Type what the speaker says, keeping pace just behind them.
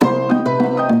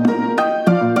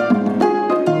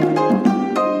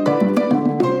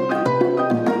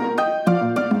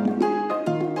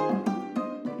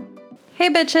Hey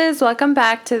bitches, welcome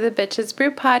back to the Bitches Brew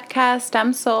podcast.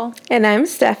 I'm Sol. And I'm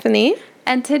Stephanie.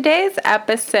 And today's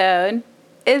episode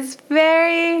is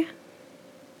very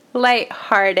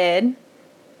lighthearted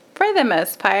for the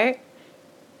most part,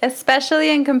 especially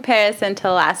in comparison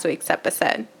to last week's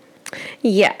episode.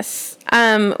 Yes.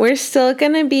 We're still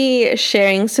going to be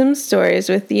sharing some stories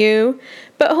with you,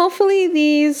 but hopefully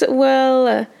these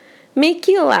will make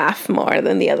you laugh more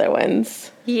than the other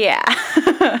ones. Yeah.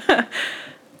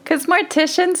 Because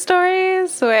Mortician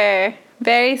stories were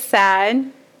very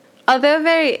sad. Although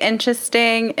very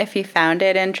interesting, if you found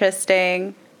it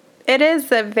interesting, it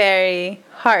is a very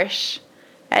harsh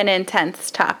and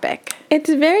intense topic. It's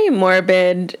very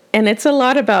morbid, and it's a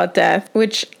lot about death,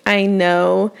 which I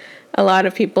know a lot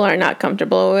of people are not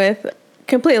comfortable with.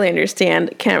 Completely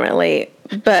understand, can't relate,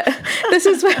 but this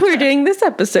is why we're doing this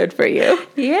episode for you.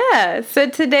 Yeah, so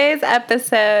today's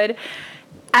episode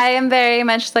I am very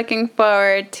much looking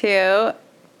forward to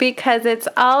because it's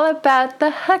all about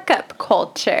the hookup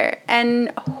culture and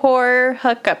horror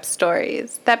hookup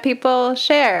stories that people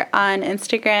share on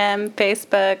Instagram,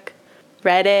 Facebook,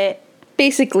 Reddit.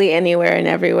 Basically anywhere and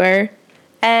everywhere.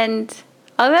 And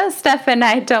although Steph and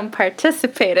I don't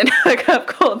participate in hookup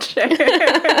culture,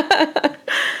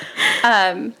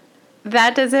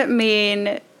 that doesn't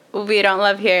mean we don't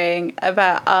love hearing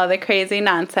about all the crazy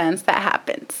nonsense that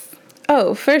happens.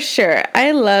 Oh, for sure.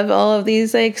 I love all of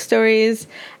these, stories.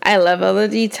 I love all the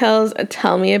details.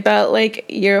 Tell me about,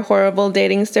 your horrible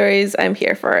dating stories. I'm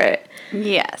here for it.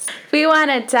 Yes. We want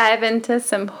to dive into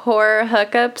some horror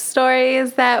hookup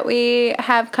stories that we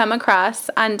have come across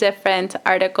on different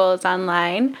articles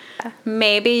online.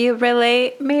 Maybe you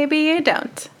relate, maybe you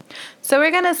don't. So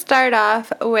we're going to start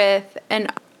off with an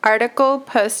article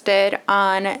posted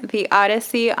on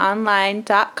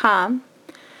theodysseyonline.com.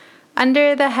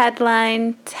 Under the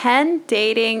headline, 10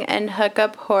 Dating and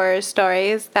Hookup Horror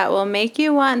Stories That Will Make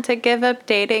You Want to Give Up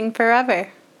Dating Forever.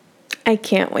 I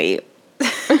can't wait.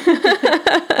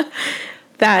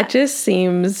 That just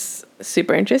seems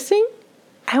super interesting.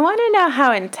 I want to know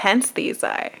how intense these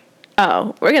are.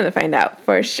 Oh, we're going to find out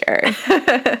for sure.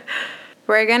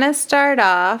 We're going to start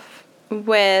off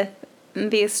with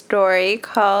the story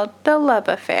called The Love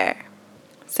Affair.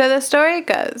 So the story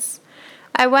goes,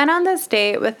 I went on this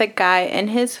date with a guy in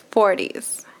his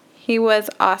 40s. He was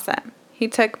awesome. He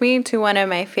took me to one of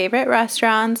my favorite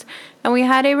restaurants, and we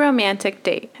had a romantic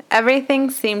date.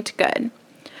 Everything seemed good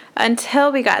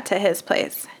until we got to his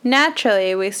place.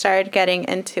 Naturally, we started getting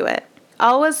into it.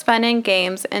 All was fun and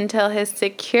games until his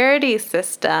security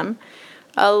system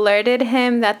alerted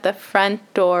him that the front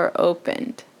door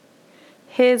opened.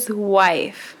 His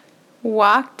wife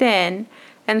walked in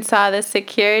and saw the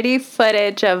security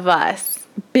footage of us.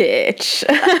 Bitch.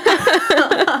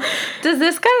 Does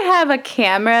this guy have a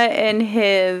camera in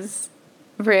his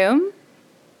room?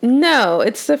 No,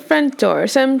 it's the front door.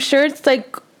 So I'm sure it's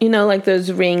like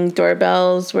those Ring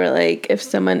doorbells where if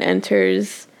someone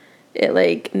enters,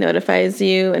 it notifies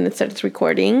you and it starts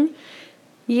recording.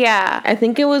 Yeah. I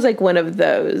think it was one of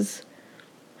those.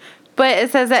 But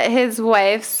it says that his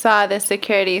wife saw the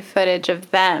security footage of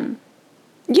them.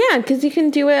 Yeah, because you can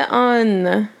do it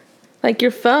on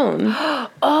your phone.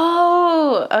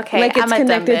 Oh, okay. It's I'm a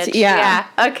connected dumb bitch. to, yeah.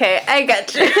 Okay, I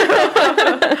got you.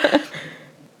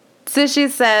 So she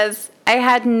says, I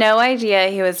had no idea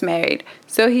he was married,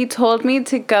 so he told me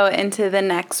to go into the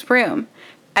next room.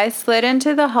 I slid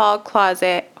into the hall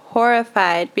closet,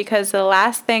 horrified because the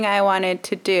last thing I wanted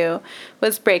to do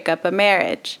was break up a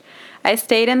marriage. I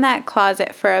stayed in that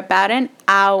closet for about an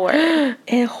hour.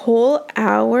 A whole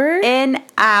hour? An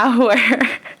hour.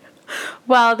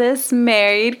 While this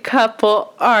married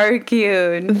couple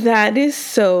argued. That is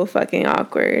so fucking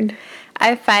awkward.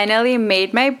 I finally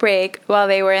made my break while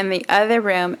they were in the other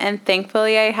room, and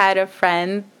thankfully I had a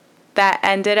friend that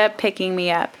ended up picking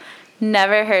me up.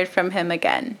 Never heard from him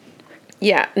again.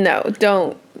 Yeah, no,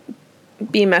 don't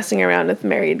be messing around with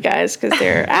married guys because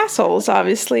they're assholes,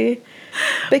 obviously.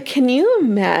 But can you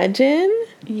imagine?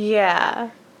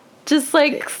 Yeah. Just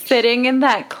sitting in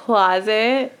that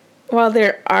closet. While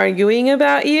they're arguing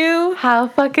about you? How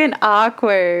fucking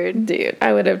awkward. Dude,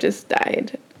 I would have just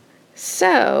died.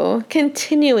 So,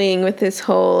 continuing with this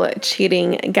whole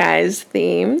cheating guys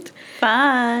themed.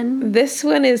 Fun. This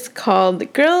one is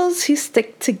called Girls Who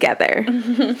Stick Together.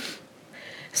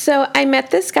 So, I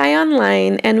met this guy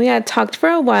online and we had talked for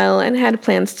a while and had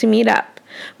plans to meet up.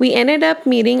 We ended up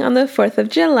meeting on the 4th of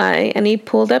July and he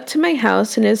pulled up to my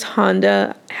house in his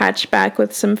Honda hatchback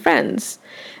with some friends.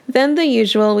 Then the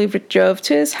usual, we drove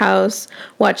to his house,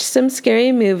 watched some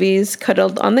scary movies,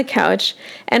 cuddled on the couch,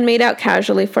 and made out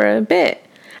casually for a bit.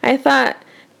 I thought,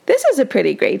 This is a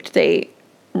pretty great date.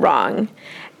 Wrong.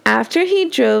 After he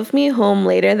drove me home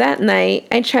later that night,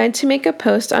 I tried to make a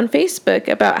post on Facebook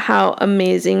about how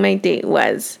amazing my date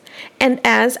was. And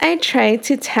as I tried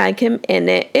to tag him in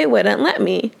it, it wouldn't let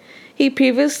me. He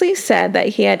previously said that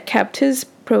he had kept his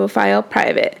profile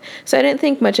private, so I didn't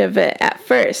think much of it at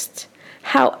first.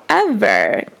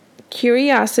 However,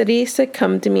 curiosity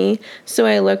succumbed to me, so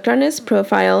I looked on his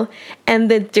profile,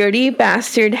 and the dirty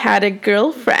bastard had a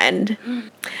girlfriend.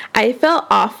 I felt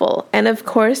awful, and of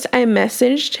course I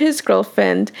messaged his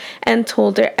girlfriend and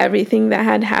told her everything that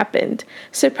had happened.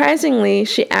 Surprisingly,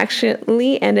 she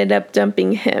actually ended up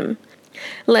dumping him.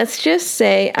 Let's just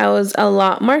say I was a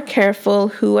lot more careful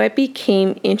who I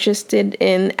became interested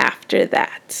in after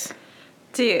that.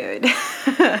 Dude.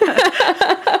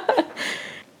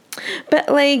 But,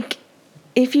 like,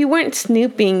 if you weren't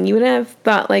snooping, you wouldn't have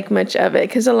thought, like, much of it.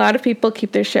 Because a lot of people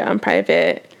keep their shit on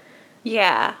private.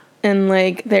 Yeah. And,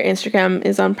 like, their Instagram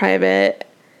is on private.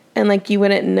 And, like, you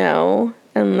wouldn't know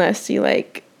unless you,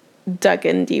 like, dug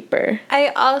in deeper. I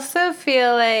also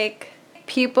feel like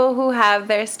people who have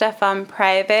their stuff on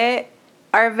private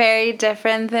are very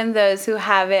different than those who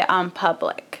have it on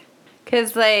public.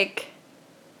 Because, like,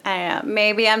 I don't know,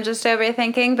 maybe I'm just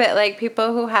overthinking, but, like,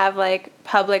 people who have, like,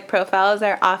 public profiles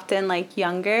are often, like,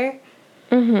 younger.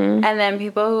 Mm-hmm. And then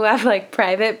people who have, like,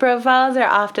 private profiles are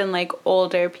often, like,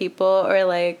 older people or,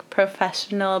 like,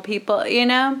 professional people, you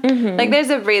know? Mm-hmm. Like,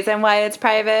 there's a reason why it's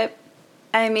private.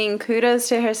 I mean, kudos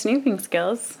to her snooping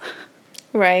skills.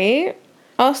 Right?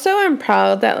 Also, I'm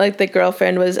proud that, like, the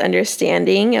girlfriend was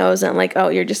understanding. I wasn't like, oh,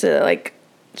 you're just a, like,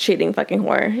 cheating fucking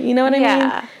whore. You know what I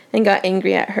mean? And got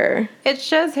angry at her. It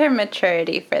shows her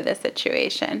maturity for the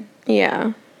situation.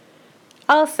 Yeah.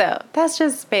 Also, that's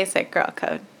just basic girl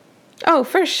code. Oh,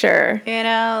 for sure. You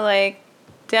know, like,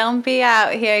 don't be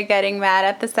out here getting mad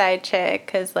at the side chick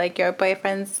because, like, your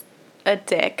boyfriend's a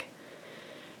dick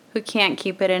who can't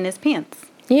keep it in his pants.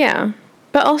 Yeah.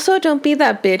 But also don't be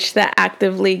that bitch that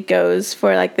actively goes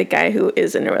for, like, the guy who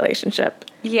is in a relationship.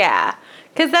 Yeah.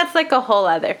 Because that's, like, a whole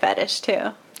other fetish,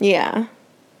 too. Yeah.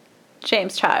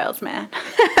 James Charles, man.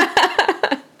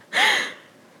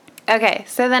 Okay,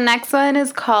 so the next one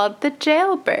is called The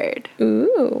Jailbird.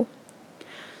 Ooh.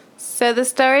 So the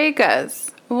story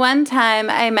goes, one time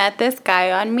I met this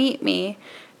guy on Meet Me,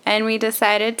 and we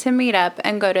decided to meet up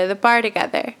and go to the bar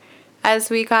together. As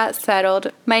we got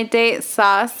settled, my date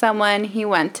saw someone he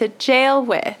went to jail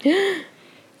with.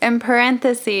 In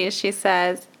parentheses, she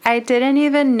says, I didn't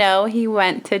even know he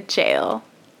went to jail.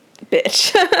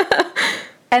 Bitch.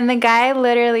 And the guy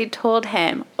literally told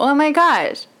him, oh my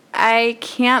gosh, I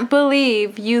can't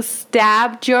believe you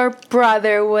stabbed your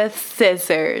brother with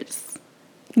scissors.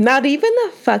 Not even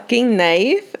a fucking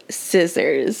knife,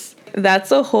 scissors.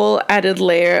 That's a whole added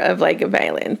layer of, like,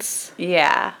 violence.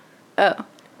 Yeah. Oh.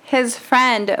 His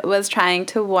friend was trying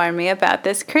to warn me about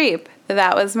this creep.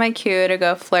 That was my cue to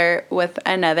go flirt with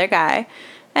another guy,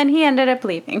 and he ended up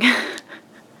leaving.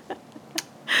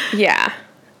 Yeah.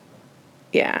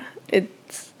 Yeah.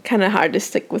 It's kind of hard to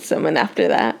stick with someone after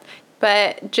that.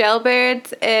 But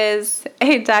Jailbirds is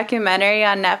a documentary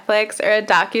on Netflix, or a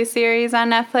docuseries on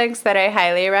Netflix that I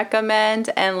highly recommend.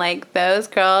 And, like, those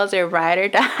girls are ride or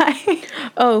die.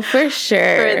 Oh, for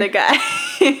sure. For the guy.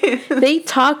 They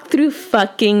talk through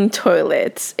fucking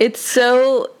toilets. It's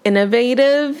so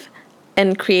innovative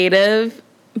and creative,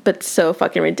 but so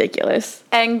fucking ridiculous.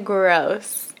 And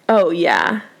gross. Oh,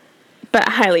 yeah. But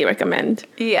highly recommend.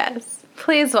 Yes.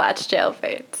 Please watch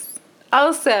Jailbirds.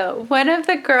 Also, one of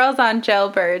the girls on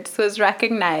Jailbirds was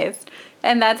recognized,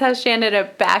 and that's how she ended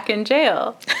up back in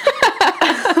jail.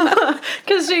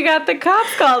 Because she got the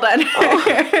cops called on her.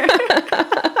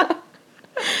 Oh.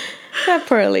 That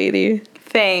poor lady.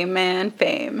 Fame, man,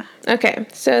 fame. Okay,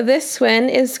 so this one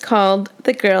is called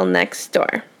The Girl Next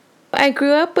Door. I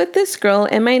grew up with this girl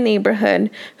in my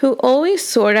neighborhood who always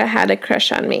sorta had a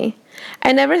crush on me.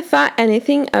 I never thought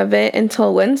anything of it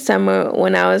until one summer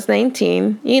when I was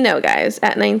 19. You know, guys,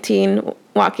 at 19,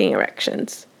 walking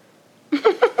erections.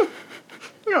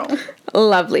 No.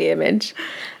 Lovely image.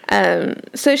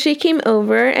 So she came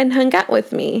over and hung out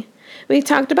with me. We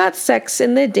talked about sex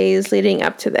in the days leading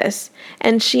up to this,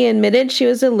 and she admitted she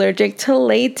was allergic to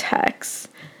latex.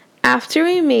 After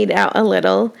we made out a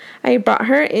little, I brought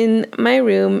her in my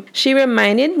room. She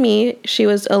reminded me she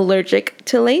was allergic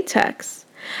to latex.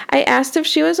 I asked if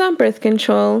she was on birth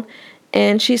control,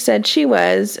 and she said she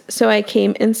was, so I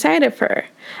came inside of her.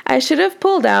 I should have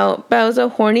pulled out, but I was a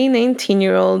horny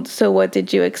 19-year-old, so what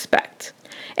did you expect?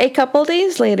 A couple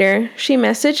days later, she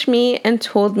messaged me and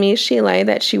told me she lied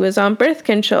that she was on birth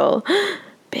control.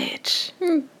 Bitch.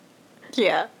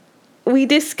 Yeah. We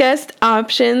discussed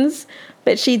options,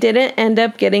 but she didn't end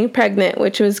up getting pregnant,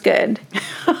 which was good.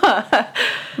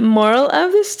 Moral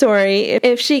of the story,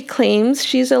 if she claims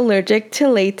she's allergic to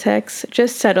latex,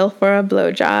 just settle for a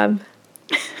blowjob.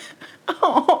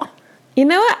 Oh. You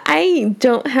know what? I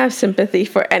don't have sympathy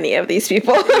for any of these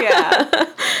people. Yeah.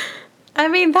 I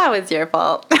mean, that was your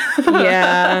fault.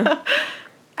 Yeah.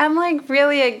 I'm, like,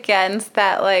 really against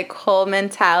that, like, whole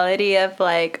mentality of,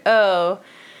 like, oh,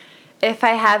 if I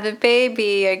have a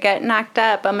baby or get knocked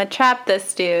up, I'm gonna trap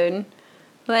this dude.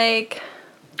 Like,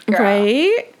 girl.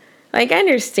 Right? Like, I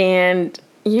understand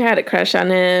you had a crush on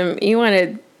him. You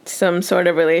wanted some sort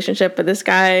of relationship with this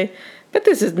guy, but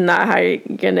this is not how you're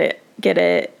gonna get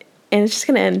it. And it's just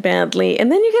gonna end badly.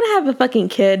 And then you're gonna have a fucking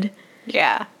kid.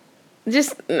 Yeah.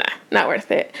 Just, nah, not worth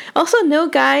it. Also, no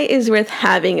guy is worth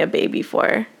having a baby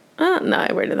for. Oh, no,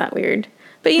 I worded that weird.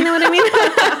 But you know what I mean?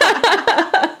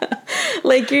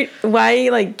 Like, why,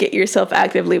 like, get yourself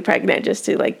actively pregnant just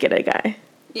to, like, get a guy?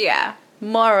 Yeah.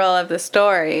 Moral of the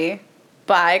story,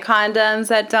 buy condoms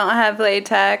that don't have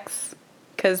latex,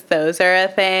 because those are a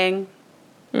thing.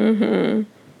 Mm-hmm.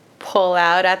 Pull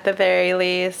out at the very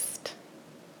least.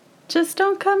 Just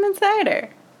don't come inside her.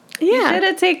 Yeah. You should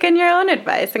have taken your own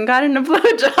advice and gotten a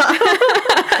blowjob.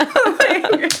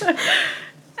 Like,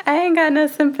 I ain't got no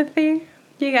sympathy.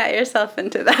 You got yourself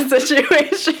into that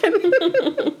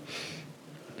situation.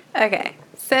 Okay,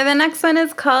 so the next one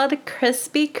is called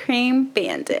Krispy Kreme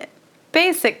Bandit.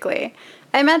 Basically,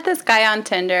 I met this guy on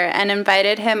Tinder and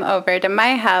invited him over to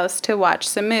my house to watch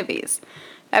some movies.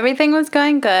 Everything was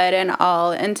going good and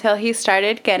all until he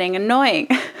started getting annoying.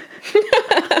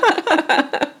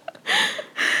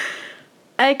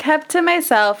 I kept to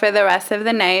myself for the rest of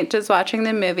the night, just watching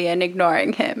the movie and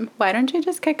ignoring him. Why don't you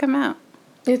just kick him out?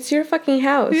 It's your fucking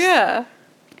house. Yeah.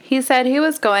 He said he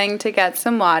was going to get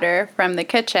some water from the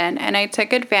kitchen, and I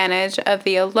took advantage of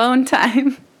the alone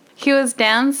time. He was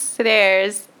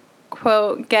downstairs,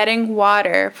 quote, getting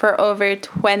water for over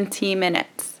 20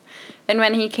 minutes. And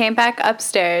when he came back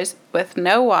upstairs with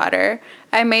no water,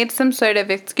 I made some sort of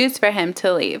excuse for him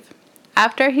to leave.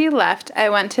 After he left, I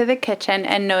went to the kitchen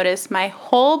and noticed my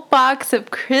whole box of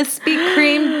Krispy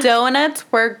Kreme donuts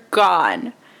were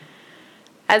gone,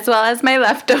 as well as my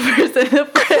leftovers in the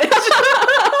fridge.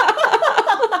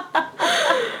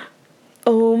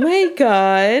 Oh my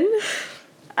god.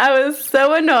 I was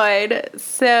so annoyed,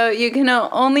 so you can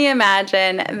only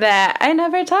imagine that I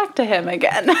never talked to him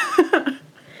again.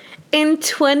 In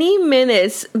 20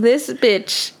 minutes, this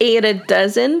bitch ate a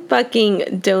dozen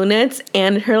fucking donuts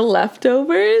and her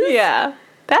leftovers? Yeah,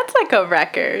 that's like a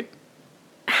record.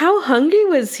 How hungry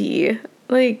was he?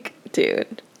 Like,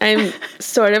 dude, I'm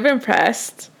sort of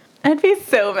impressed. I'd be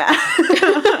so mad.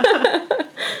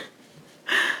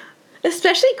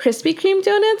 Especially Krispy Kreme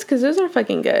donuts, because those are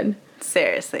fucking good.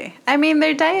 Seriously. I mean,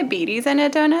 they're diabetes in a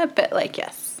donut, but, like,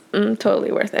 yes.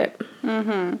 Totally worth it.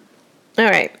 Mm-hmm. All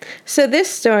right, so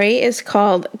this story is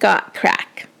called Got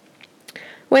Crack.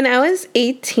 When I was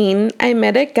 18, I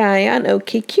met a guy on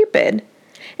OkCupid.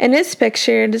 In his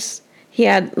pictures, he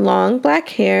had long black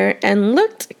hair and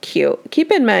looked cute.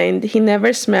 Keep in mind, he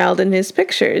never smiled in his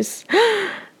pictures.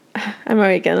 I'm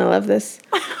already gonna love this.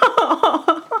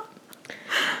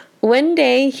 One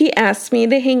day, he asked me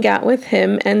to hang out with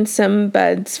him and some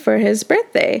buds for his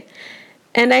birthday.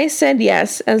 And I said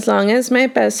yes, as long as my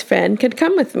best friend could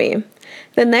come with me.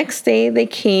 The next day, they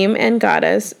came and got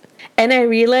us, and I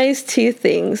realized two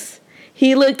things.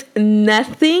 He looked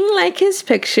nothing like his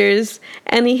pictures,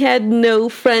 and he had no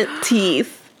front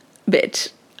teeth.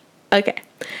 Bitch. Okay.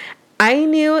 I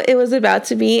knew it was about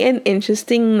to be an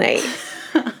interesting night.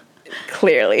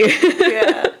 Clearly.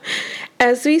 Yeah.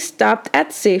 As we stopped at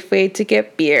Safeway to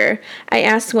get beer, I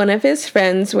asked one of his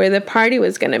friends where the party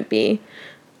was going to be,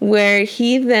 where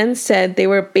he then said they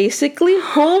were basically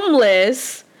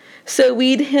homeless, so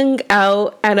we'd hang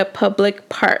out at a public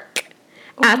park.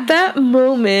 At that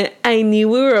moment, I knew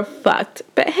we were fucked.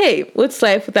 But hey, what's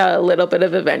life without a little bit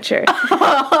of adventure?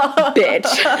 Bitch.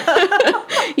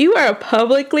 You are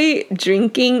publicly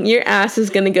drinking. Your ass is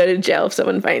going to go to jail if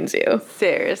someone finds you.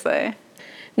 Seriously.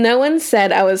 No one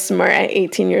said I was smart at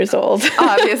 18 years old.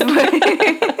 Obviously.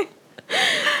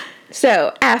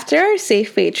 So, after our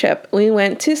Safeway trip, we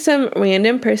went to some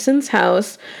random person's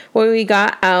house where we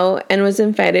got out and was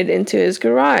invited into his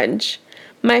garage.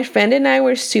 My friend and I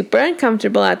were super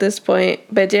uncomfortable at this point,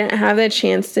 but didn't have the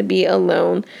chance to be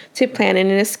alone to plan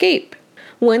an escape.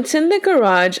 Once in the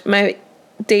garage, my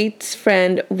date's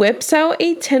friend whips out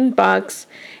a tin box,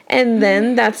 and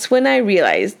then that's when I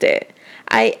realized it.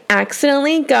 I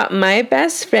accidentally got my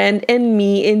best friend and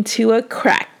me into a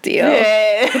crack deal.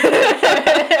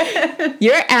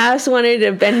 Your ass wanted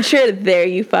to venture, there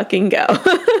you fucking go.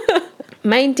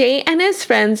 My date and his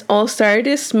friends all started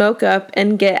to smoke up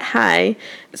and get high,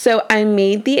 so I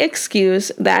made the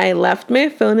excuse that I left my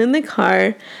phone in the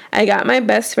car. I got my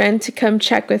best friend to come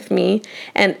check with me,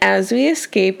 and as we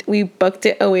escaped, we booked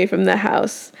it away from the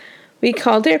house. We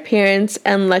called our parents,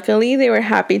 and luckily they were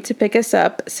happy to pick us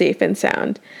up safe and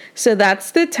sound. So that's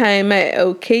the time my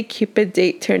OkCupid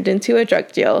date turned into a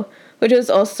drug deal, which was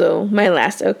also my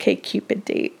last OkCupid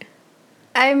date.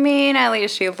 I mean, at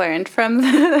least you learned from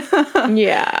the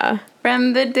Yeah.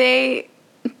 from the date.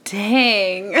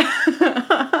 Dang.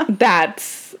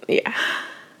 That's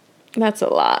a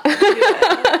lot.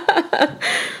 Yeah.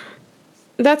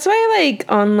 That's why, like,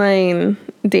 online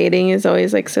dating is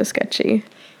always, like, so sketchy.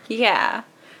 Yeah.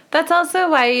 That's also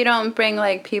why you don't bring,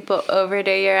 like, people over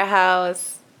to your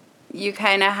house. You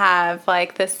kind of have,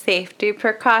 like, the safety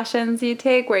precautions you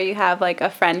take where you have, like, a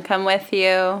friend come with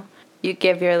you. You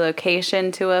give your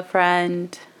location to a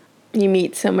friend. You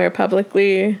meet somewhere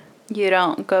publicly. You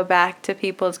don't go back to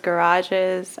people's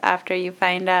garages after you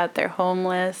find out they're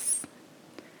homeless.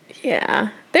 Yeah.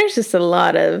 There's just a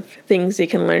lot of things you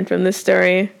can learn from this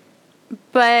story.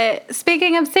 But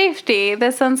speaking of safety,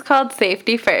 this one's called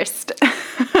Safety First.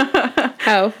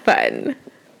 How fun.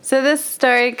 So this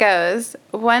story goes,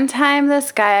 one time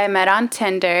this guy I met on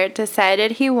Tinder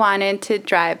decided he wanted to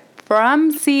drive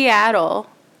from Seattle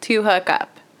to hook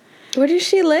up. Where does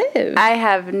she live? I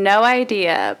have no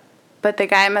idea, but the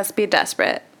guy must be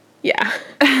desperate. Yeah.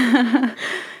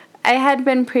 I had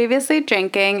been previously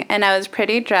drinking and I was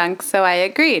pretty drunk, so I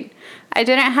agreed. I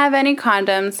didn't have any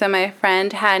condoms, so my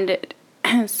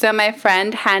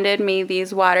friend handed me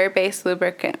these water-based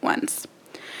lubricant ones.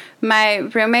 My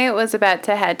roommate was about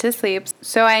to head to sleep,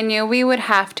 so I knew we would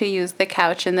have to use the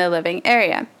couch in the living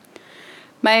area.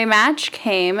 My match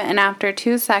came, and after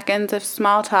 2 seconds of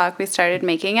small talk, we started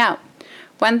making out.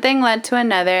 One thing led to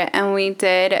another, and we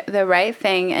did the right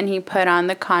thing, and he put on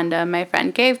the condom my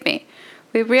friend gave me.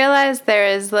 We realized there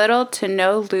is little to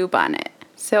no lube on it,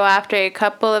 so after a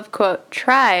couple of, quote,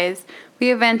 tries,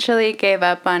 we eventually gave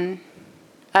up on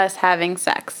us having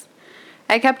sex.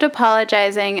 I kept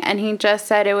apologizing, and he just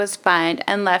said it was fine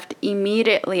and left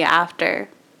immediately after.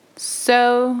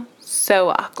 So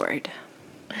awkward.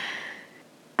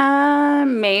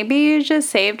 Maybe you just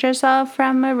saved yourself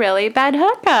from a really bad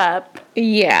hookup.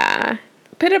 Yeah.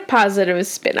 Put a positive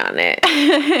spin on it.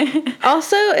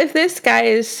 Also, if this guy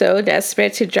is so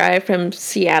desperate to drive from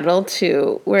Seattle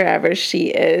to wherever she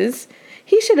is,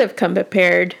 he should have come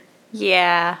prepared.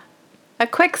 Yeah. A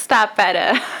quick stop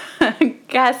at a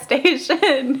gas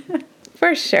station.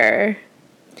 For sure.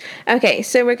 Okay,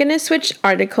 so we're going to switch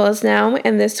articles now,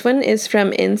 and this one is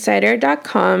from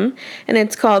Insider.com, and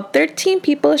it's called 13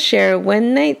 People Share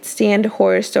One Night Stand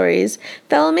Horror Stories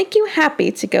That Will Make You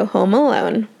Happy to Go Home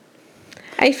Alone.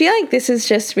 I feel like this is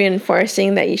just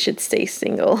reinforcing that you should stay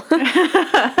single.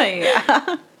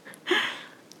 Yeah.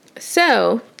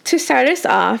 So, to start us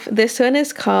off, this one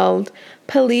is called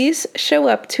Police Show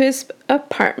Up to His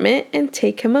Apartment and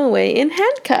Take Him Away in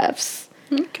Handcuffs.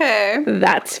 Okay.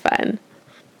 That's fun.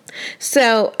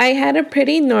 So, I had a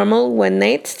pretty normal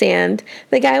one-night stand.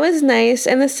 The guy was nice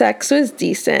and the sex was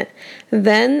decent.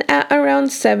 Then, at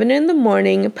around 7 in the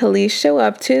morning, police show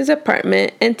up to his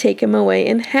apartment and take him away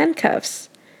in handcuffs.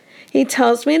 He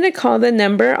tells me to call the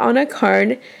number on a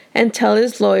card and tell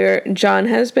his lawyer John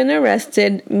has been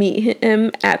arrested. Meet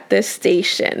him at the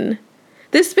station.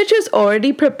 This bitch was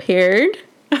already prepared.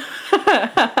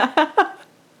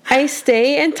 I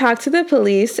stay and talk to the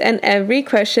police, and every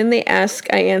question they ask,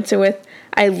 I answer with,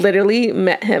 I literally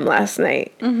met him last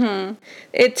night. Mm-hmm.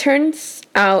 It turns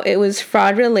out it was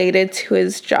fraud related to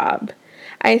his job.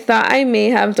 I thought I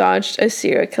may have dodged a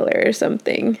serial killer or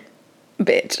something.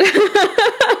 Bitch.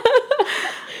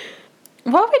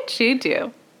 What would you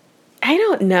do? I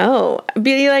don't know.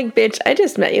 Be like, bitch, I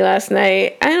just met you last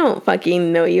night. I don't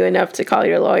fucking know you enough to call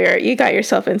your lawyer. You got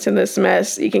yourself into this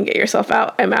mess. You can get yourself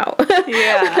out. I'm out.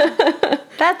 Yeah.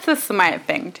 That's the smart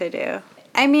thing to do.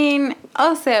 I mean,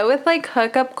 also, with, like,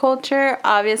 hookup culture,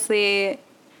 obviously,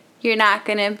 you're not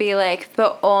going to be, like,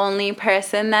 the only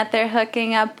person that they're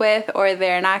hooking up with, or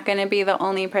they're not going to be the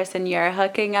only person you're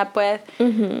hooking up with.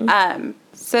 Mm-hmm.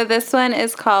 So this one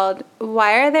is called,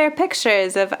 Why Are There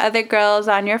Pictures of Other Girls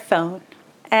on Your Phone?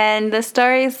 And the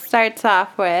story starts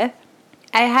off with,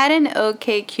 I had an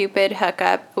OkCupid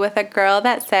hookup with a girl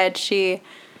that said she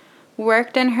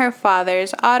worked in her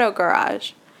father's auto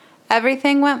garage.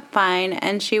 Everything went fine,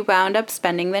 and she wound up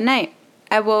spending the night.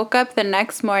 I woke up the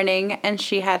next morning, and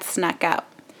she had snuck out.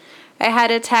 I had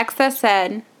a text that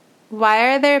said,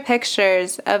 Why are there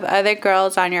pictures of other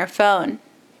girls on your phone?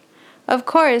 Of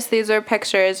course, these were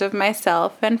pictures of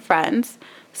myself and friends,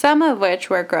 some of which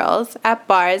were girls, at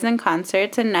bars and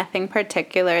concerts and nothing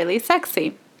particularly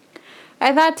sexy.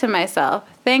 I thought to myself,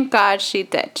 thank God she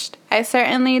ditched. I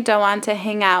certainly don't want to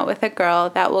hang out with a girl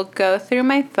that will go through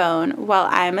my phone while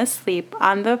I'm asleep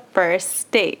on the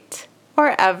first date.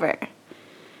 Or ever.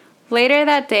 Later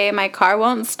that day, my car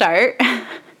won't start.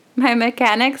 My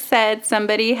mechanic said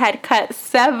somebody had cut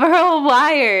several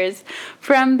wires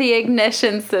from the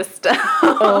ignition system.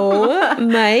 Oh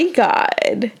my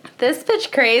God. This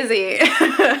bitch crazy.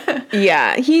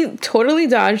 Yeah, he totally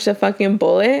dodged a fucking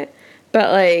bullet,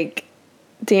 but like,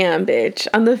 damn, bitch,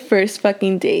 on the first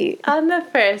fucking date. On the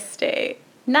first date.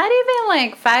 Not even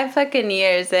like 5 fucking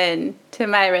years into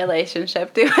my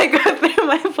relationship do I go through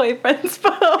my boyfriend's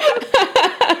phone.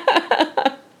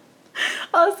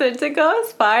 Also, to go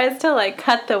as far as to like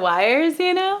cut the wires,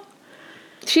 you know?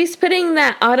 She's putting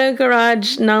that auto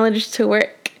garage knowledge to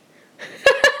work.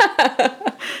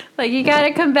 Like, you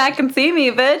gotta come back and see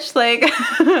me, bitch. Like,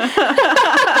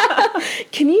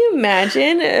 can you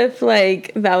imagine if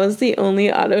like that was the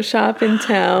only auto shop in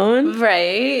town?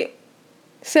 right?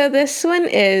 So this one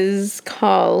is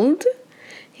called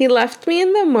He Left Me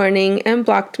in the Morning and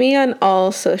Blocked Me on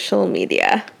All Social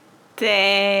Media.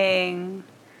 Dang.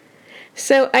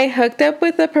 So I hooked up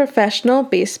with a professional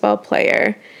baseball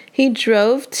player. He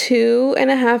drove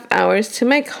 2.5 hours to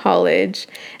my college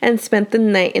and spent the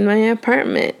night in my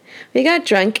apartment. We got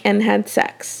drunk and had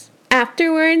sex.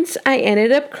 Afterwards, I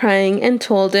ended up crying and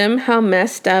told him how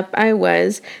messed up I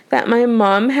was, that my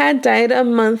mom had died a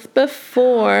month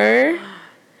before.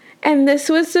 And this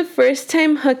was the first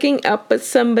time hooking up with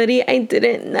somebody I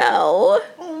didn't know.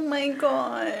 Oh my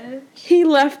god. He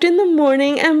left in the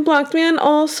morning and blocked me on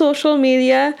all social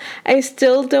media. I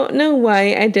still don't know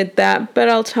why I did that, but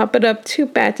I'll chop it up to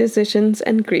bad decisions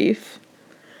and grief.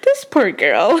 This poor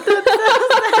girl.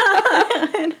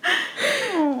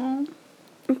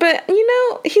 But, you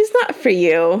know, he's not for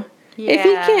you. Yeah. If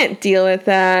he can't deal with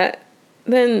that,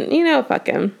 then, you know, fuck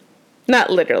him.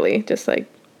 Not literally, just like...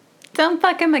 Don't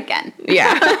fuck him again.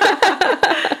 Yeah.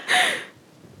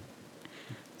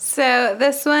 So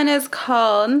this one is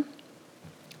called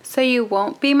So You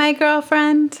Won't Be My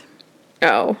Girlfriend?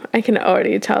 Oh, I can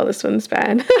already tell this one's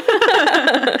bad.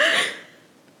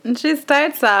 And she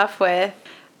starts off with,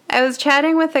 I was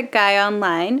chatting with a guy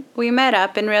online. We met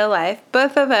up in real life.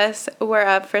 Both of us were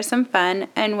up for some fun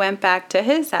and went back to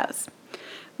his house.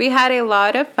 We had a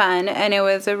lot of fun and it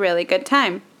was a really good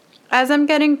time. As I'm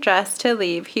getting dressed to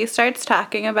leave, he starts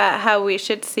talking about how we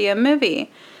should see a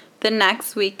movie the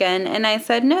next weekend, and I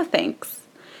said no thanks.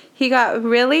 He got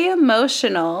really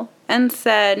emotional and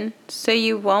said, so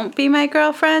you won't be my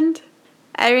girlfriend?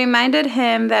 I reminded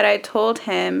him that I told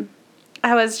him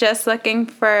I was just looking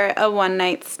for a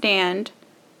one-night stand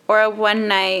or a one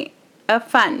night of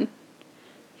fun.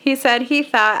 He said he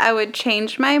thought I would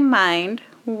change my mind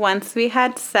once we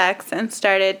had sex and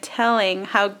started telling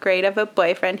how great of a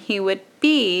boyfriend he would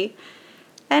be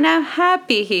and how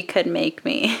happy he could make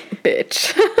me.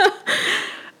 Bitch.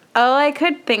 All I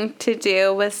could think to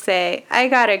do was say, I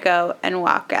gotta go, and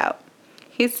walk out.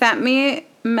 He sent me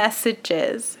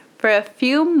messages for a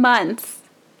few months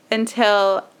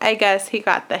until I guess he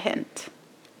got the hint.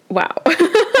 Wow.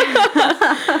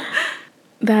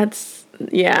 That's,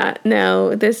 yeah,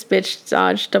 no, this bitch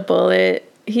dodged a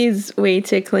bullet. He's way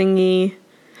too clingy.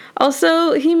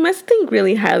 Also, he must think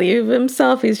really highly of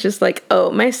himself. He's just like,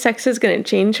 oh, my sex is gonna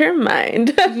change her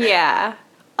mind. Yeah.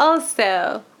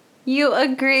 Also, you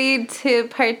agreed to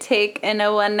partake in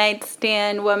a one-night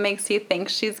stand. What makes you think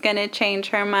she's gonna change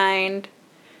her mind?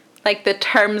 Like, the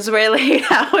terms were laid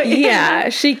out. Yeah,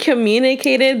 she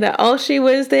communicated that all she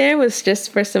was there was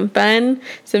just for some fun,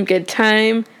 some good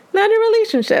time, not a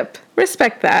relationship.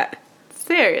 Respect that.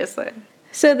 Seriously.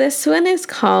 So this one is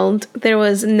called There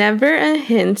Was Never a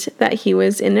Hint That He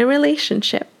Was in a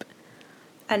Relationship.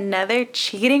 Another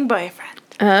cheating boyfriend.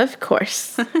 Of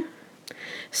course.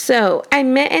 So, I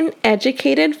met an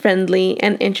educated, friendly,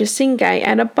 and interesting guy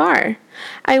at a bar.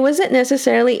 I wasn't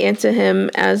necessarily into him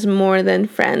as more than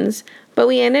friends, but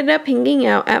we ended up hanging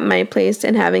out at my place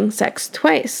and having sex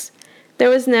twice. There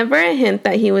was never a hint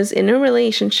that he was in a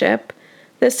relationship.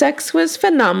 The sex was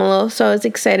phenomenal, so I was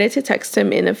excited to text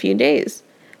him in a few days.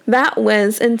 That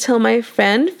was until my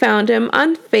friend found him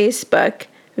on Facebook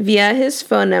via his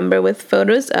phone number with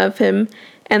photos of him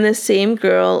and the same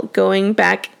girl going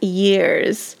back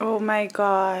years. Oh my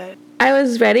god. I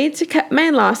was ready to cut my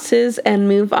losses and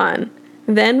move on.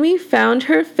 Then we found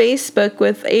her Facebook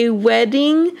with a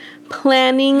wedding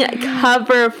planning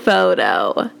cover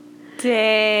photo.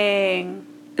 Dang.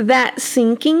 That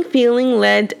sinking feeling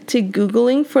led to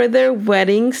Googling for their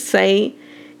wedding site.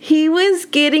 He was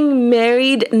getting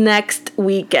married next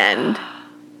weekend.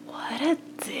 What a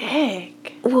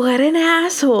dick. What an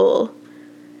asshole.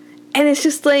 And it's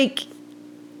just like,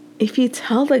 if you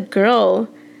tell the girl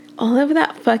all of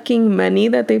that fucking money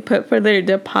that they put for their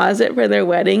deposit for their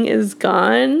wedding is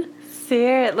gone.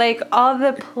 Like all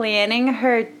the planning,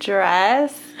 her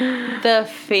dress, the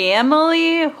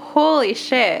family, holy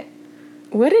shit.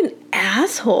 What an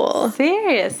asshole.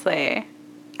 Seriously.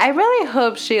 I really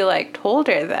hope she, like, told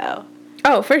her, though.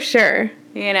 Oh, for sure.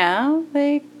 You know?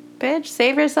 Like, bitch,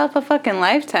 save yourself a fucking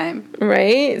lifetime.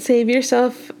 Right? Save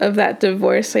yourself of that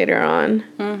divorce later on.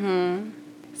 Mm-hmm.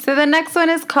 So the next one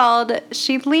is called,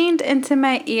 She Leaned Into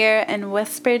My Ear and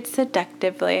Whispered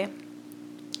Seductively.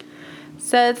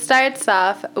 So it starts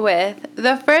off with,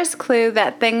 the first clue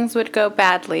that things would go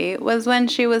badly was when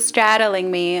she was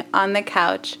straddling me on the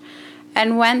couch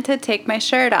and went to take my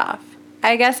shirt off.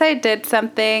 I guess I did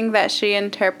something that she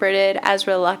interpreted as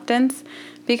reluctance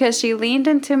because she leaned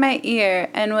into my ear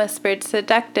and whispered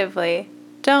seductively,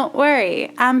 "Don't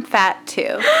worry, I'm fat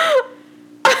too."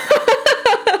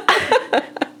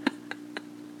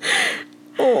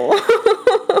 Oh.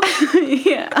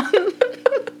 Yeah.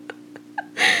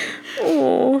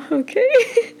 Oh,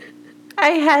 okay. I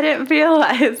hadn't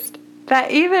realized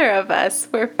that either of us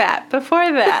were fat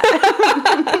before that.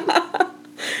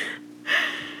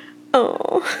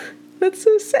 Oh, that's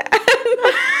so sad.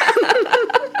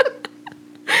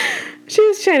 She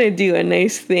was trying to do a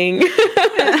nice thing.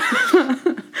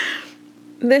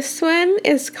 This one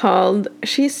is called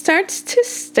She Starts to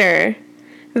Stir,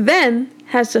 then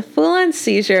has a full-on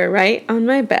seizure right on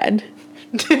my bed.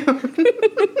 Dude.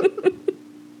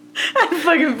 I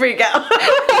fucking freak out.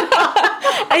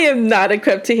 I am not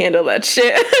equipped to handle that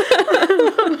shit.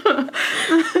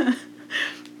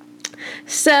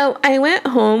 So I went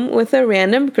home with a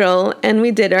random girl and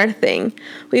we did our thing.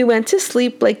 We went to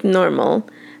sleep like normal.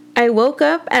 I woke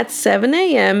up at 7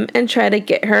 a.m. and tried to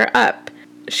get her up.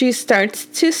 She starts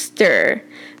to stir.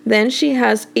 Then she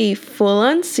has a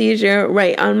full-on seizure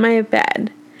right on my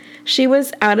bed. She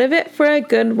was out of it for a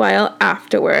good while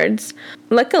afterwards.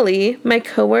 Luckily, my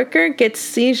coworker gets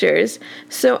seizures,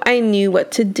 so I knew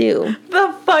what to do.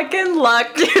 The fucking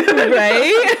luck, dude.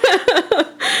 Right?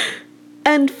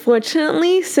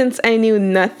 Unfortunately, since I knew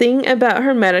nothing about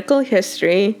her medical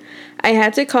history, I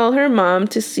had to call her mom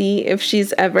to see if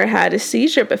she's ever had a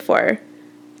seizure before.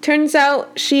 Turns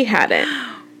out she hadn't.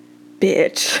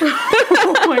 Bitch.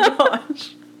 Oh my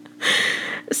gosh.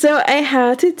 So I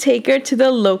had to take her to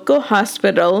the local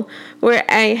hospital where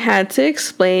I had to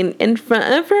explain in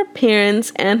front of her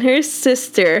parents and her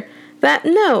sister that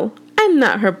no, I'm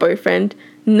not her boyfriend.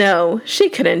 No, she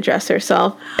couldn't dress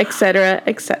herself, etc.,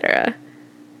 etc.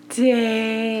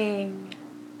 Dang.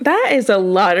 That is a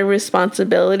lot of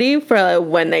responsibility for a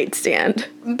one-night stand.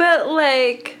 But,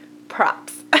 like,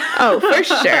 props. Oh, for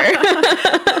sure.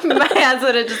 My ass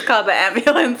would have just called the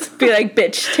ambulance. Be like,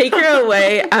 bitch, take her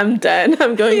away. I'm done.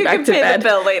 I'm going back to bed. You can pay the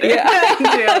bill later. Yeah.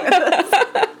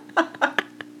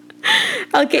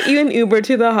 I'll get you an Uber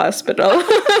to the hospital.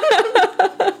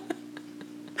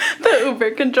 The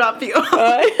Uber can drop you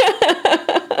off.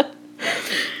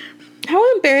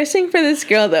 How embarrassing for this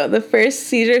girl, though. The first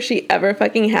seizure she ever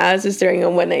fucking has is during a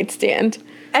one-night stand.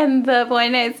 And the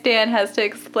one-night stand has to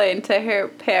explain to her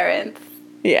parents.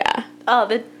 Yeah. All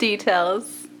the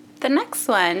details. The next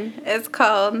one is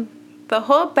called The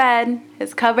Whole Bed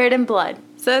is Covered in Blood.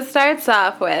 So it starts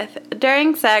off with,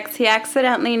 during sex, he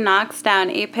accidentally knocks down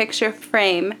a picture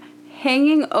frame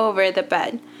hanging over the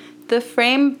bed. The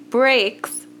frame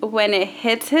breaks when it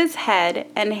hits his head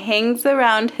and hangs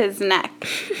around his neck.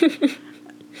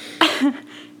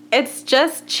 It's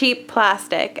just cheap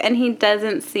plastic and he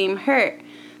doesn't seem hurt.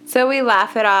 So we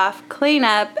laugh it off, clean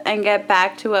up, and get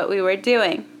back to what we were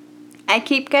doing. I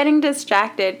keep getting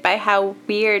distracted by how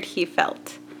weird he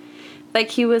felt.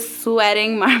 Like he was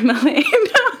sweating marmalade.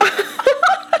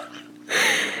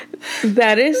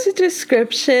 That is a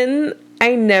description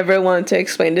I never want to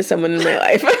explain to someone in my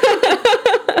life.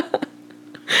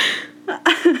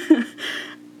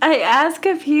 I ask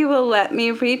if he will let me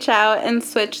reach out and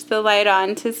switch the light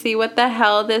on to see what the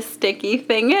hell this sticky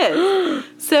thing is.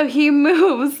 So he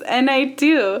moves, and I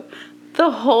do. The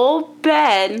whole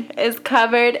bed is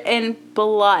covered in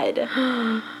blood.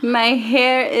 My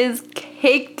hair is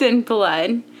caked in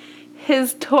blood.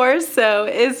 His torso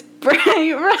is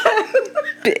bright red.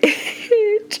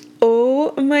 Bitch.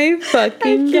 Oh my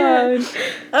fucking god.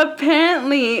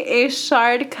 Apparently, a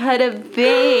shard cut a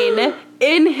vein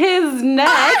in his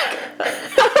neck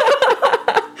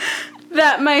that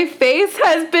that my face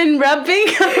has been rubbing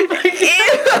up.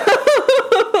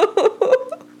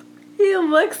 He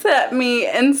looks at me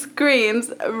and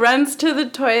screams, runs to the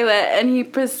toilet, and he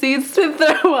proceeds to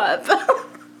throw up.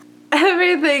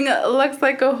 Everything looks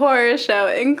like a horror show,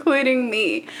 including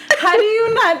me. How do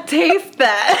you not taste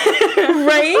that?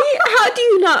 Right? How do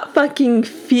you not fucking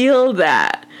feel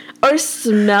that? Or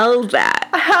smell that?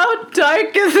 How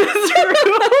dark is this room?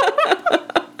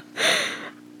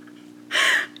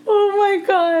 Oh my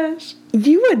gosh.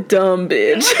 You a dumb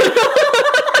bitch.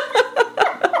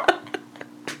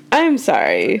 I'm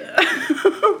sorry.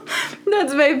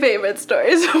 That's my favorite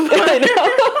story so far. I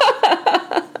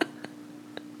know.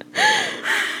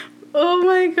 Oh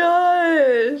my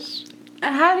gosh.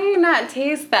 How do you not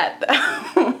taste that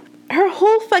though? Her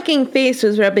whole fucking face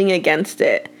was rubbing against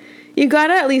it. You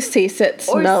gotta at least taste it,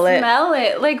 smell it. Smell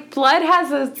it. Like, blood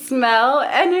has a smell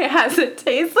and it has a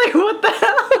taste. Like, what the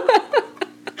hell?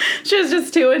 She was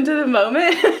just too into the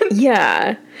moment.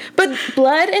 Yeah. But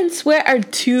blood and sweat are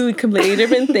two completely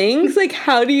different things. Like,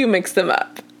 how do you mix them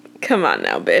up? Come on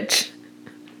now, bitch.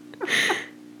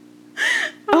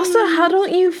 Also, how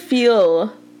don't you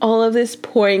feel all of this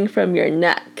pouring from your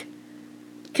neck?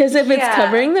 Because if it's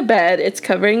covering the bed, it's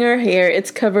covering her hair, it's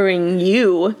covering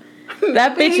you.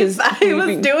 That bitch is... I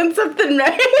was doing something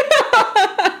right.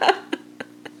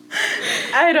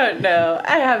 I don't know.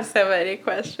 I have so many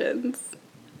questions.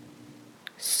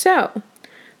 So,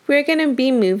 we're going to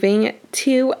be moving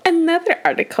to another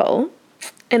article,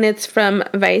 and it's from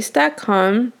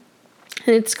Vice.com,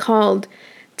 and it's called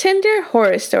Tinder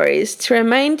Horror Stories to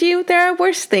Remind You There Are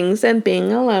Worse Things Than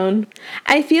Being Alone.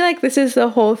 I feel like this is the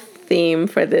whole theme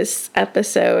for this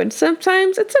episode.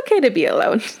 Sometimes it's okay to be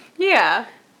alone. Yeah.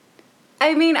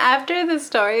 I mean, after the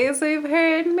stories we've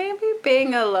heard, maybe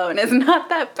being alone is not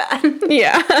that bad.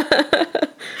 Yeah.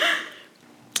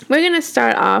 We're going to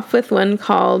start off with one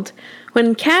called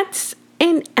When Cats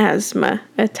and Asthma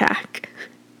Attack.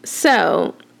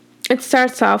 So, it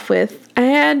starts off with, I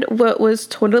had what was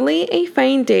totally a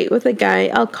fine date with a guy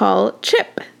I'll call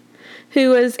Chip, who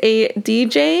was a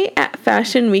DJ at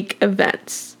Fashion Week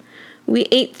events. We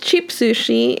ate cheap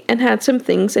sushi and had some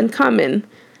things in common.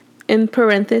 In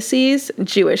parentheses,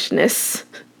 Jewishness.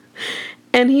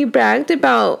 And he bragged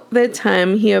about the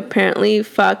time he apparently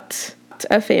fucked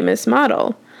a famous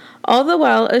model, all the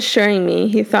while assuring me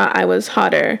he thought I was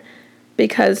hotter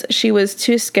because she was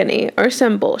too skinny or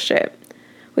some bullshit.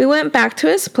 We went back to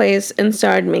his place and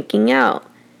started making out.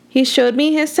 He showed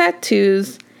me his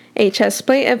tattoos, a chest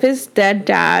plate of his dead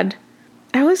dad.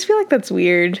 I always feel like that's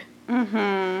weird.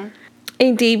 Mm-hmm.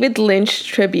 A David Lynch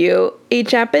tribute, a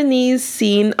Japanese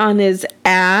scene on his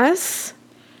ass.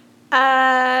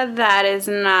 That is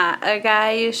not a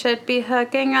guy you should be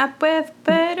hooking up with,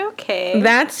 but okay.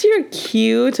 That's your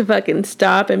cue to fucking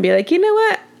stop and be like, you know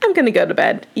what? I'm gonna go to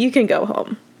bed. You can go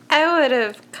home. I would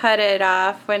have cut it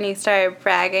off when he started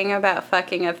bragging about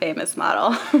fucking a famous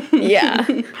model. Yeah.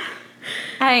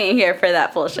 I ain't here for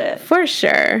that bullshit. For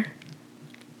sure.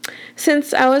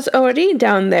 Since I was already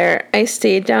down there, I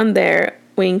stayed down there.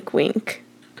 Wink, wink.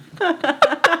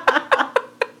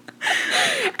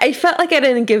 I felt like I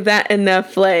didn't give that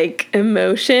enough, like,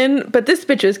 emotion, but this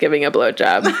bitch was giving a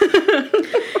blowjob.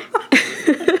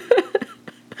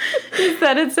 You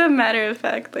said it so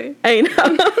matter-of-factly. I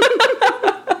know.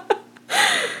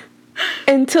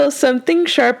 Until something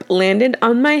sharp landed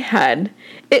on my head.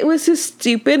 It was a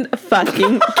stupid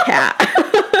fucking cat.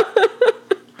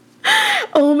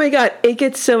 Oh my god, it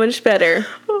gets so much better.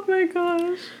 Oh my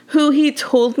gosh. Who he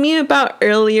told me about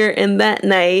earlier in that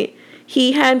night.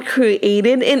 He had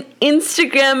created an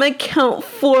Instagram account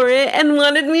for it and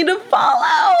wanted me to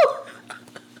follow.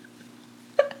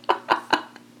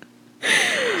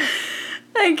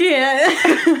 I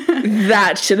can't.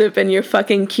 That should have been your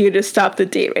fucking cue to stop the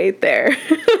date right there.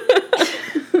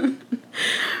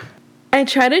 I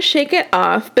tried to shake it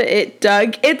off, but it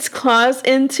dug its claws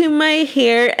into my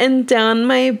hair and down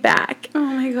my back. Oh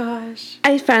my gosh.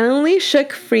 I finally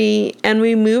shook free and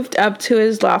we moved up to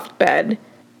his loft bed.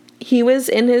 He was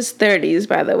in his 30s,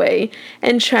 by the way,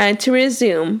 and tried to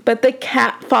resume, but the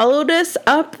cat followed us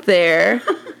up there.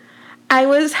 I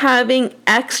was having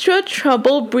extra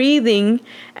trouble breathing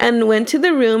and went to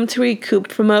the room to recoup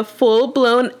from a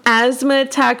full-blown asthma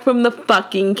attack from the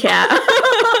fucking cat.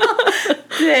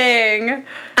 Dang.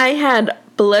 I had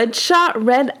bloodshot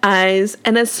red eyes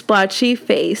and a splotchy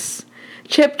face.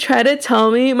 Chip tried to tell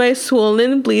me my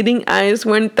swollen, bleeding eyes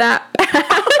weren't that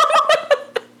bad.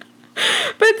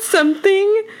 But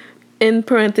something, in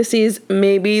parentheses,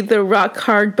 maybe the rock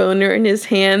hard boner in his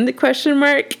hand, question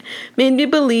mark, made me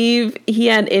believe he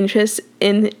had interests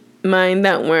in mine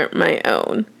that weren't my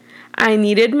own. I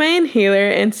needed my inhaler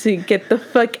and to get the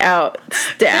fuck out.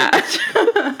 Stat.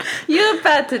 You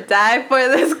about to die for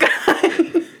this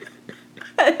guy.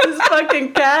 His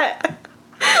fucking cat.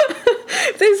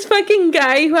 This fucking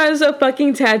guy who has a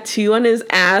fucking tattoo on his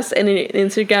ass and an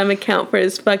Instagram account for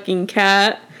his fucking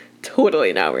cat.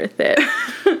 Totally not worth it.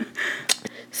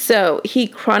 So, he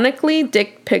chronically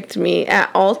dick-picked me at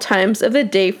all times of the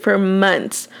day for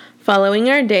months following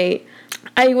our date.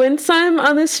 I once saw him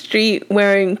on the street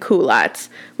wearing culottes,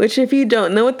 which if you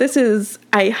don't know what this is,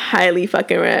 I highly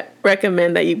fucking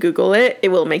recommend that you Google it. It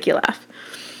will make you laugh.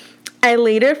 I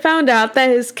later found out that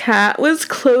his cat was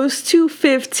close to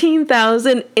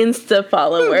 15,000 Insta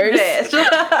followers.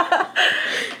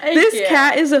 This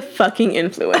cat is a fucking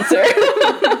influencer.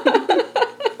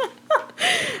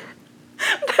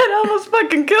 That almost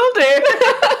fucking killed her.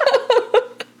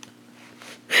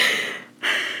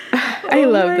 I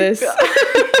love this.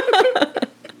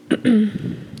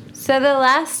 So the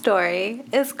last story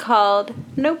is called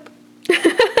Nope.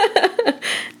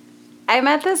 I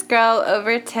met this girl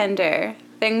over Tinder.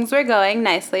 Things were going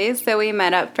nicely, so we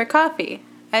met up for coffee.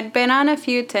 I'd been on a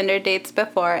few Tinder dates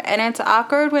before, and it's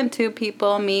awkward when two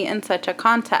people meet in such a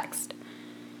context.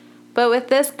 But with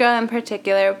this girl in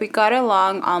particular, we got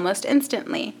along almost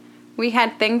instantly. We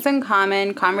had things in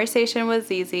common, conversation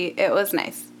was easy, it was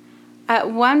nice.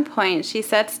 At one point, she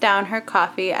sets down her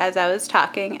coffee as I was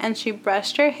talking, and she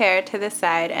brushed her hair to the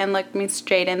side and looked me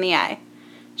straight in the eye.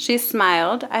 She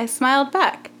smiled, I smiled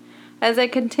back. As I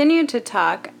continued to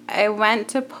talk, I went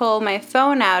to pull my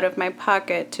phone out of my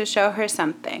pocket to show her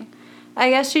something.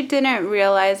 I guess she didn't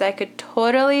realize I could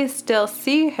totally still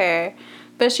see her,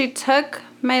 but she took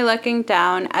my looking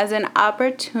down as an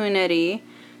opportunity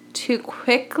to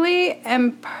quickly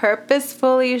and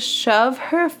purposefully shove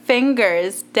her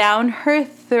fingers down her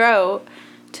throat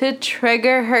to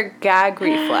trigger her gag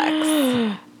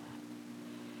reflex.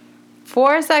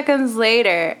 4 seconds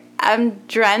later, I'm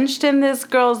drenched in this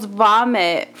girl's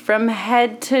vomit from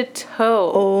head to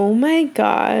toe. Oh my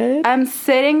god. I'm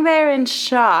sitting there in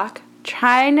shock,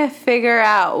 trying to figure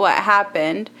out what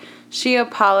happened. She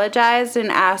apologized and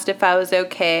asked if I was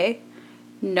okay.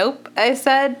 Nope, I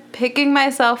said, picking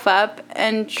myself up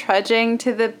and trudging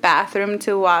to the bathroom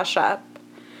to wash up.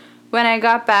 When I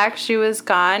got back, she was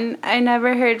gone. I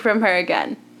never heard from her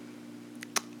again.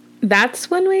 That's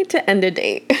one way to end a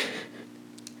date.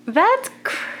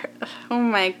 Oh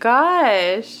my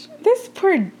gosh. This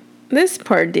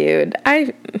poor dude.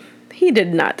 He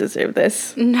did not deserve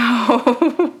this.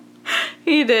 No,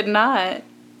 he did not.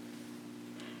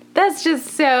 That's just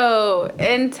so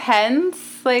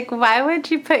intense. Like, why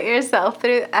would you put yourself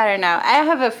through? I don't know. I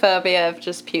have a phobia of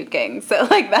just puking. So,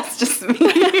 like, that's just me.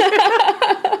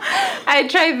 I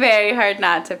try very hard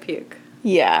not to puke.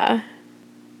 Yeah.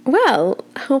 Well,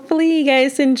 hopefully you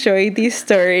guys enjoyed these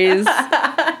stories.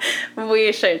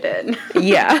 We sure did.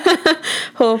 Yeah.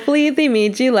 Hopefully they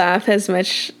made you laugh as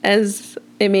much as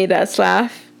it made us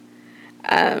laugh.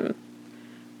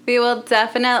 We will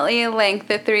definitely link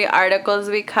the 3 articles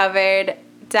we covered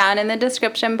down in the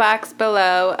description box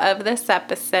below of this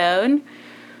episode.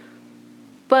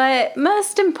 But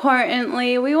most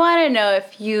importantly, we want to know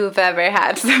if you've ever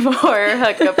had some horror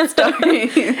hookup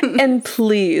stories. And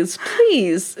please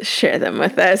share them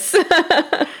with us.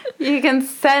 You can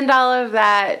send all of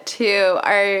that to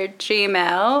our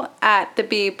Gmail at the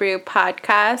Be Brew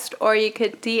Podcast, or you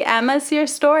could DM us your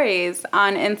stories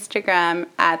on Instagram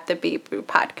at the Be Brew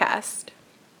Podcast.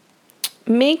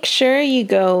 Make sure you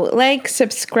go like,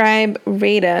 subscribe,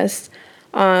 rate us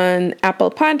on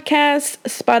Apple Podcasts,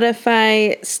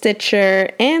 Spotify, Stitcher,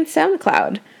 and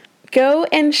SoundCloud. Go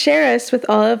and share us with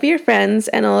all of your friends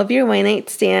and all of your wine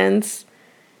night stands.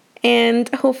 And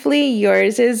hopefully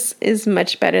yours is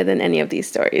much better than any of these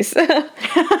stories. Yeah.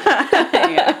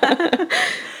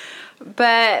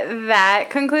 But that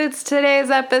concludes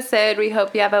today's episode. We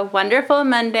hope you have a wonderful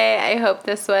Monday. I hope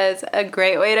this was a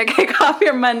great way to kick off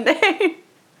your Monday.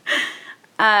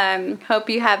 Hope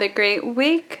you have a great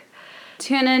week.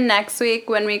 Tune in next week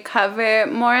when we cover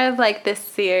more of like the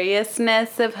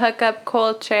seriousness of hookup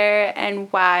culture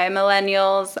and why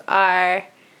millennials are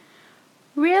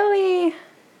really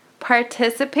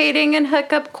participating in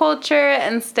hookup culture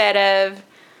instead of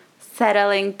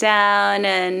settling down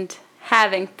and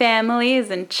having families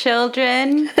and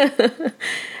children.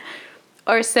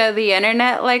 Or so the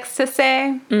internet likes to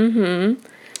say. Mm-hmm.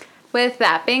 With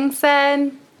that being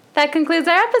said, that concludes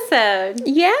our episode.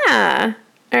 Yeah.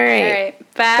 All right.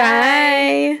 Bye.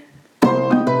 Bye.